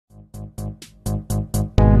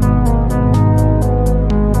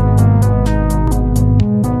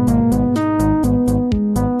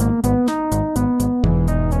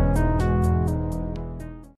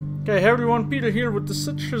everyone, Peter here with the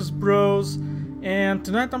CitrusBros, and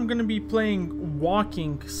tonight I'm gonna be playing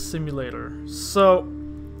Walking Simulator. So,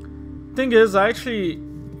 thing is, I actually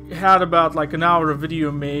had about like an hour of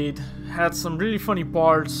video made, had some really funny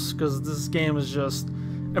parts, because this game is just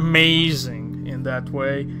amazing in that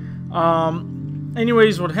way.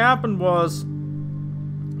 Anyways, what happened was,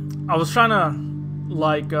 I was trying to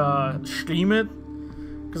like stream it,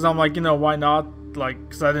 because I'm like, you know, why not? Like,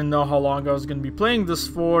 because I didn't know how long I was going to be playing this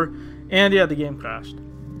for, and yeah, the game crashed.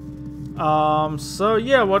 So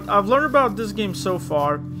yeah, what I've learned about this game so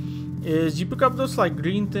far is you pick up those like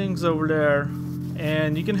green things over there,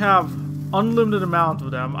 and you can have unlimited amount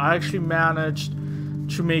of them. I actually managed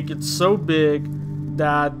to make it so big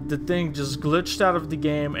that the thing just glitched out of the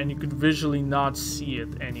game and you could visually not see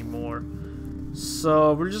it anymore.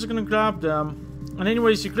 So we're just gonna grab them, and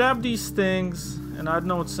anyways, you grab these things, and I don't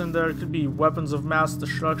know what's in there. It could be weapons of mass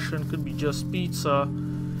destruction, could be just pizza,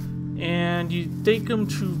 and you take them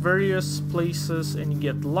to various places and you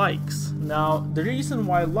get likes. Now, the reason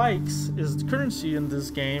why likes is the currency in this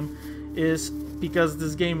game is because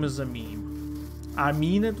this game is a meme. I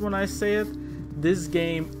mean it when I say it. This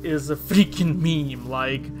game is a freaking meme.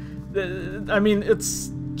 Like, I mean, it's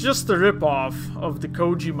just a ripoff of the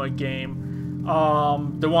Kojima game.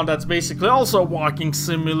 The one that's basically also a walking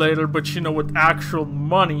simulator, but you know, with actual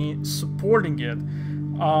money supporting it.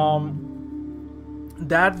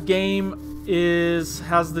 That game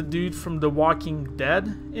has the dude from The Walking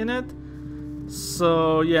Dead in it.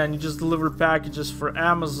 So yeah, and you just deliver packages for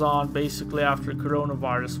Amazon basically after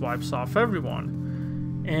coronavirus wipes off everyone.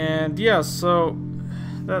 And yeah, so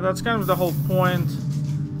that's kind of the whole point.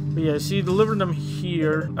 But yeah, so you deliver them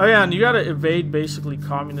here. Oh yeah, and you gotta evade basically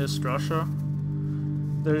communist Russia.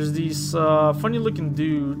 There's these funny looking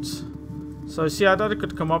dudes. So see, I thought I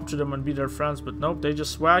could come up to them and be their friends, but nope, they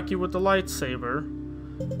just whack you with the lightsaber.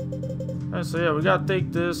 Right, so yeah, we gotta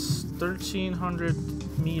take this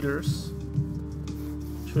 1,300 meters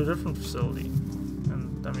to a different facility.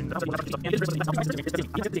 And I mean, that's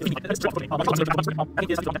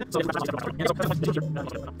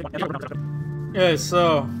yeah,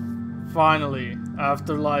 so finally,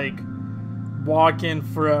 after like walking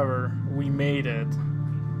forever, we made it.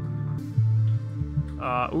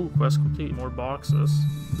 Ooh, quest complete, more boxes.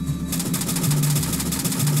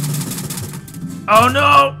 Oh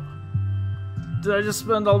no! Did I just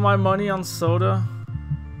spend all my money on soda?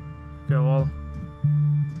 Okay, well,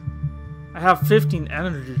 I have 15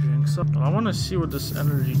 energy drinks. So I want to see what this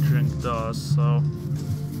energy drink does, so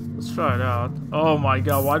let's try it out. Oh my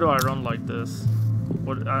god, why do I run like this?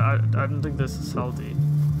 What? I don't think this is healthy.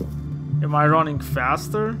 Am I running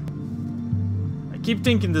faster? I keep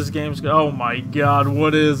thinking this game's oh my god,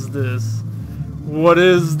 what is this? What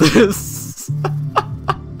is this?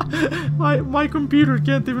 my computer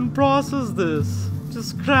can't even process this. It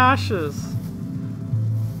just crashes.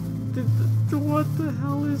 What the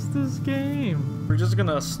hell is this game? We're just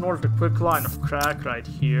gonna snort a quick line of crack right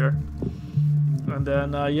here. And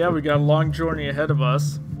then yeah, we got a long journey ahead of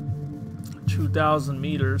us. 2,000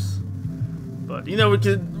 meters. But you know,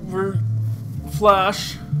 we're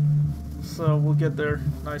Flash, so we'll get there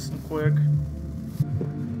nice and quick.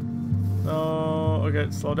 Oh,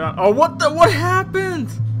 okay, slow down. Oh, what happened?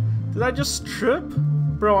 Did I just trip?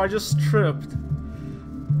 Bro, I just tripped.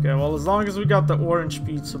 Okay, well, as long as we got the orange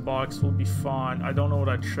pizza box, we'll be fine. I don't know what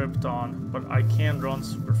I tripped on, but I can run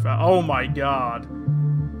super fast. Oh my god.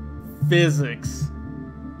 Physics.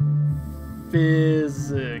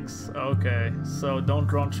 Physics. Okay, so don't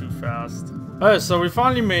run too fast. Alright, so we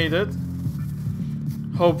finally made it.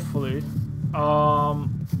 Hopefully.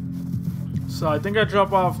 So I think I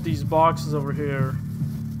drop off these boxes over here.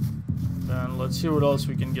 Then let's see what else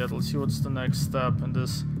we can get. Let's see what's the next step in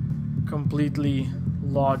this completely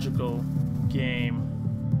logical game.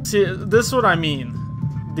 See, this is what I mean.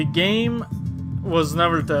 The game was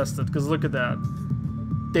never tested, because look at that.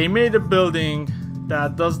 They made a building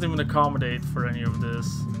that doesn't even accommodate for any of this.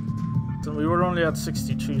 So we were only at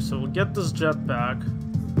 62, so we'll get this jetpack.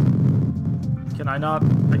 Can I not?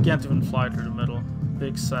 I can't even fly through the middle.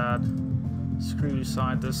 Big sad. Screw you,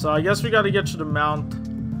 scientists. So I guess we gotta get to the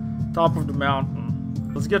top of the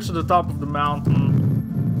mountain. Let's get to the top of the mountain.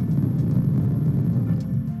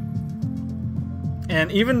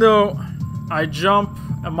 And even though I jump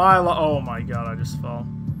a mile, oh my god, I just fell.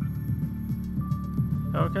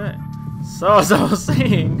 Okay. So as I was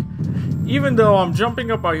saying, even though I'm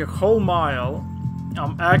jumping up a whole mile,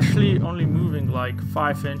 I'm actually only moving like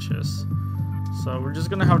 5 inches. So we're just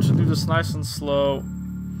gonna have to do this nice and slow.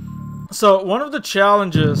 So one of the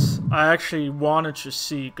challenges I actually wanted to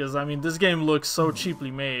see, because I mean this game looks so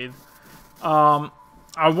cheaply made,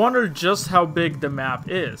 I wonder just how big the map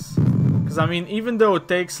is. Because, I mean, even though it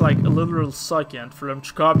takes like a literal second for them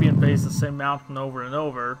to copy and paste the same mountain over and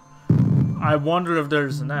over, I wonder if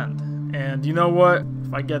there's an end. And you know what?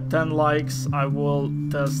 If I get 10 likes, I will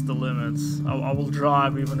test the limits. I will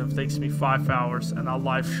drive even if it takes me 5 hours, and I'll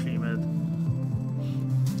live stream it.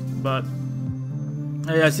 But,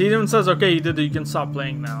 yeah, see, it even says, okay, you did it, you can stop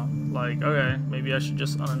playing now. Like, okay, maybe I should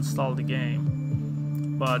just uninstall the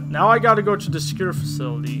game. But now I gotta go to the secure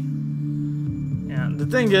facility. And the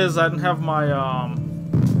thing is, I didn't have my,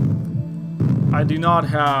 I do not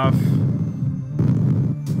have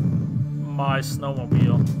my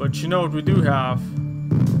snowmobile. But you know what we do have?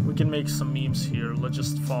 We can make some memes here. Let's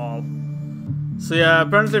just fall. So yeah,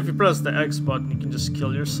 apparently if you press the X button, you can just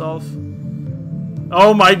kill yourself.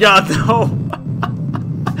 Oh my god, no!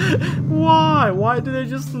 Why? Why did I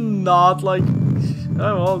just not, like...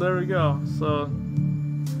 Oh, well, there we go. So,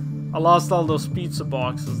 I lost all those pizza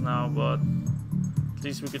boxes now, but... At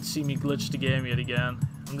least we could see me glitch the game yet again.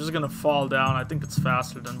 I'm just gonna fall down. I think it's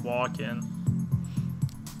faster than walking.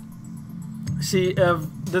 See, if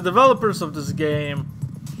the developers of this game,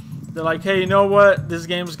 they're like, hey, you know what? This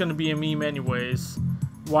game is gonna be a meme anyways.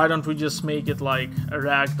 Why don't we just make it like a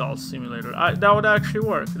ragdoll simulator? That would actually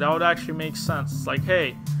work. That would actually make sense. It's like,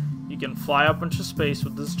 hey, you can fly up into space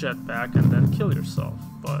with this jetpack and then kill yourself.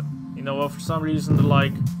 But, you know what? For some reason, they're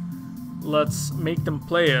like, let's make them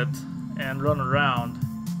play it and run around,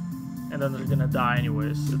 and then they're gonna die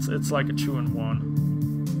anyways. It's like a 2-in-1.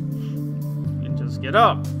 You can just get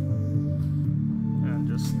up and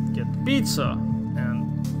just get the pizza,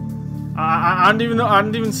 and I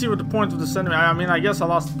didn't even see what the point of this enemy. I mean, I guess I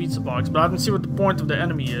lost the pizza box, but I didn't see what the point of the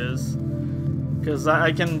enemy is, because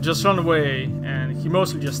I can just run away and he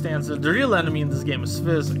mostly just stands there. The real enemy in this game is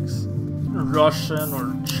physics. Russian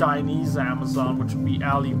or Chinese Amazon, which would be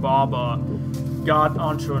Alibaba, got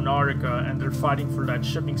onto Antarctica and they're fighting for that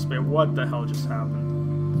shipping space. What the hell just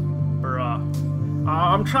happened? Bruh.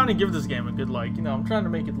 I'm trying to give this game a good, like, you know, I'm trying to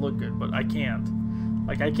make it look good, but I can't.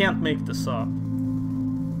 Like, I can't make this up.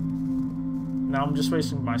 Now I'm just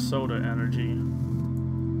wasting my soda energy.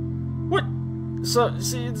 What? So,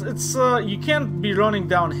 see, it's you can't be running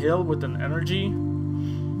downhill with an energy.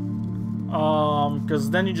 Because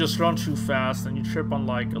then you just run too fast and you trip on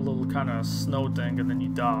like a little kind of snow thing and then you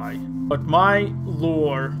die. But my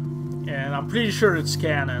lore, and I'm pretty sure it's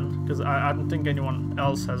canon, because I don't think anyone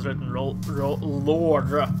else has written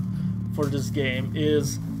lore for this game,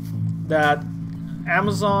 is that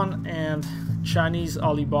Amazon and Chinese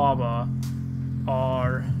Alibaba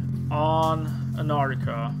are on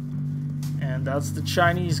Antarctica, and that's the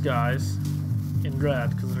Chinese guys in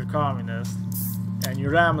red because they're communist, and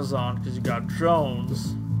you're Amazon because you got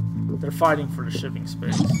drones. They're fighting for the shipping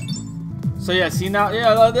space. So yeah, see now,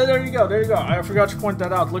 yeah, there you go, there you go. I forgot to point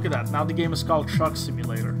that out. Look at that. Now the game is called Truck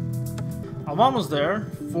Simulator. I'm almost there.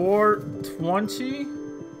 420.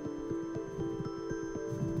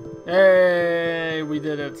 Hey, we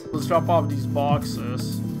did it. Let's drop off these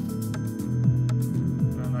boxes.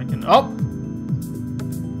 And I can, oh!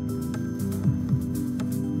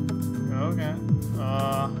 Okay. So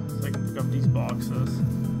I can pick up these boxes.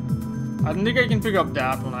 I don't think I can pick up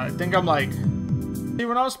that one. I think I'm like... See,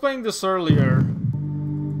 when I was playing this earlier,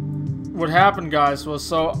 what happened, guys, was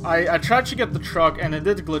so I tried to get the truck and it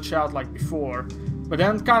did glitch out like before. But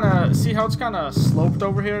then kind of, see how it's kind of sloped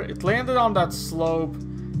over here? It landed on that slope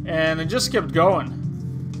and it just kept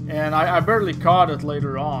going. And I barely caught it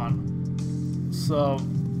later on. So,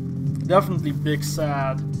 definitely big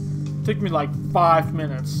sad. It took me like 5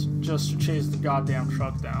 minutes just to chase the goddamn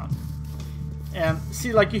truck down. And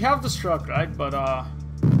see, like, you have this truck, right? But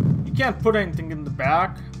you can't put anything in the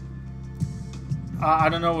back. I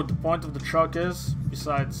don't know what the point of the truck is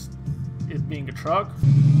besides it being a truck.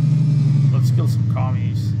 Let's kill some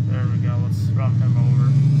commies. There we go. Let's run him over.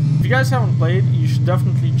 If you guys haven't played, you should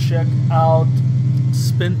definitely check out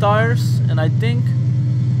Spin Tires. And I think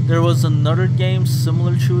there was another game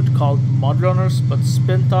similar to it called Mud Runners, but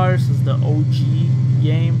Spin Tires is the OG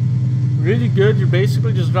game. Really good. You're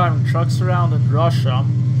basically just driving trucks around in Russia,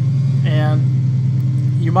 and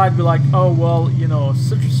you might be like, oh well, you know,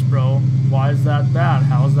 CitrusBro, why is that bad?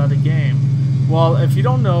 How is that a game? Well, if you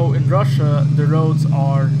don't know, in Russia the roads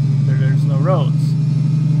are there's no roads.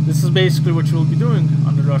 This is basically what you'll be doing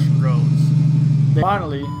on the Russian roads.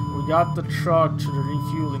 Finally, we got the truck to the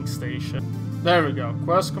refueling station. There we go.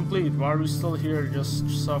 Quest complete. Why are we still here? Just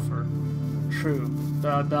suffer. True.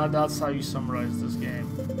 That's how you summarize this game.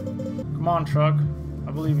 Come on, truck.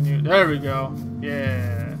 I believe in you. There we go.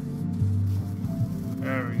 Yeah.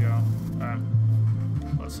 There we go. Alright.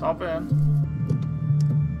 Let's hop in.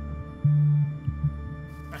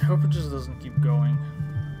 hope it just doesn't keep going.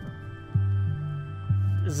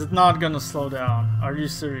 Is it not gonna slow down? Are you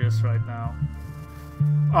serious right now?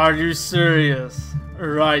 Are you serious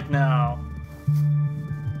right now?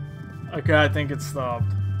 Okay, I think it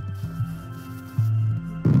stopped.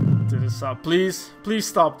 Did it stop? Please, please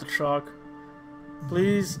stop the truck.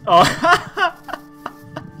 Please. Oh,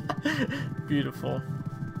 beautiful.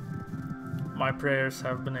 My prayers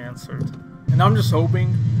have been answered. And I'm just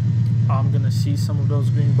hoping I'm gonna see some of those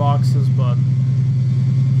green boxes, but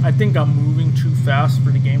I think I'm moving too fast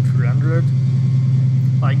for the game to render it.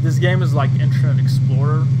 Like, this game is like Internet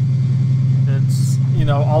Explorer. It's, you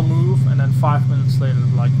know, I'll move and then 5 minutes later,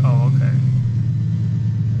 like, oh, okay.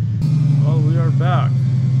 Well, we are back.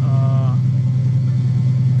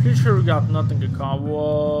 Pretty sure we got nothing to come.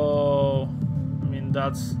 Whoa. I mean,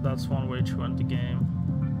 that's one way to end the game.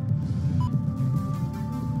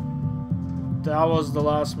 That was the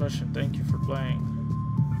last mission. Thank you for playing.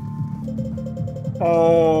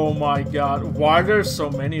 Oh my god. Why are there so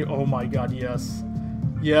many? Oh my god, yes.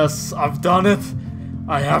 Yes, I've done it.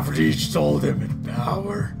 I have reached all limit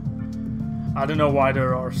power. I don't know why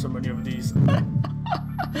there are so many of these.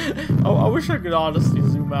 Oh, I wish I could honestly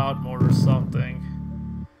zoom out more or something.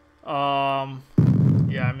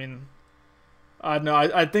 Yeah, I mean, I don't know.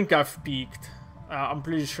 I think I've peaked. I'm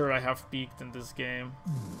pretty sure I have peaked in this game.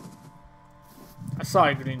 I saw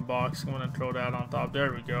a green box. I'm gonna throw that on top.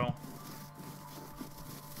 There we go.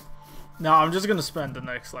 Now I'm just gonna spend the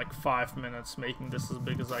next like 5 minutes making this as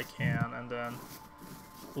big as I can, and then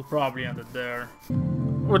we'll probably end it there.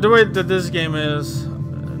 Well, the way that this game is,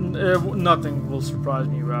 nothing will surprise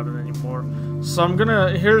me about it anymore. So I'm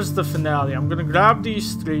gonna, here's the finale. I'm gonna grab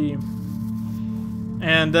these three,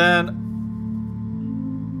 and then,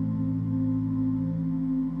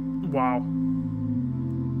 wow.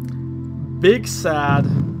 Big sad.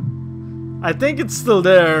 I think it's still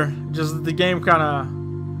there, just that the game kind of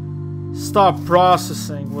stopped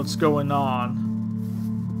processing what's going on.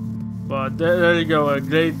 But there you go, a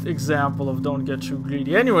great example of don't get too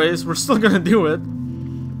greedy. Anyways, we're still gonna do it.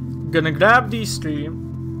 Gonna grab these three,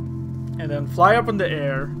 and then fly up in the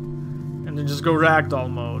air, and then just go ragdoll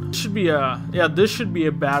mode. This should be a, yeah, this should be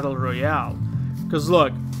a battle royale. Cause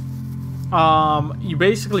look, you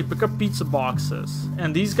basically pick up pizza boxes,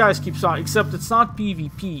 and these guys keep on, except it's not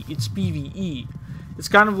PvP, it's PvE. It's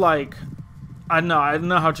kind of like, I don't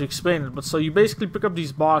know how to explain it, but so you basically pick up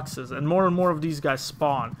these boxes, and more of these guys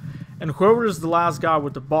spawn. And whoever is the last guy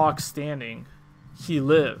with the box standing, he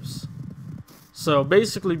lives. So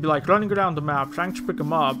basically be like running around the map, trying to pick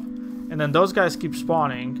them up, and then those guys keep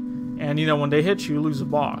spawning, and you know, when they hit you, you lose a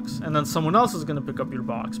box. And then someone else is gonna pick up your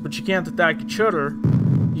box, but you can't attack each other,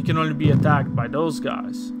 you can only be attacked by those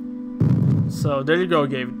guys. So there you go,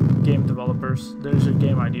 game developers. There's your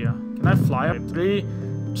game idea. Can I fly up? 3,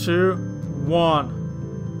 2, 1.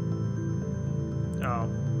 Oh.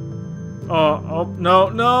 Oh, no,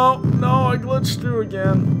 I glitched through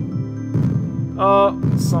again.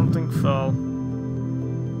 Something fell.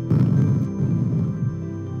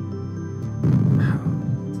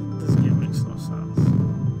 This game makes no sense.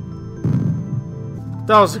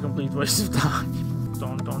 That was a complete waste of time.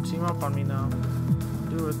 Don't team up on me now.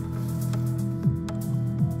 Do it.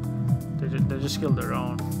 They just killed their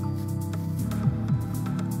own.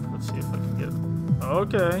 Let's see if I can get it.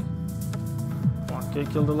 Okay. 1K,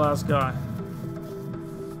 kill the last guy.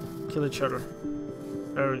 Kill each other.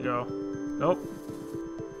 There we go. Nope.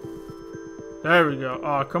 There we go.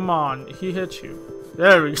 Oh, come on. He hit you.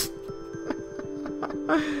 There we go.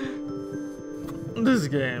 This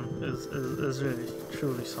game is really,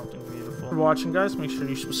 truly something beautiful. For watching, guys, make sure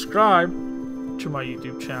you subscribe to my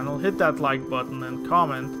YouTube channel. Hit that like button and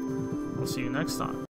comment. I'll see you next time.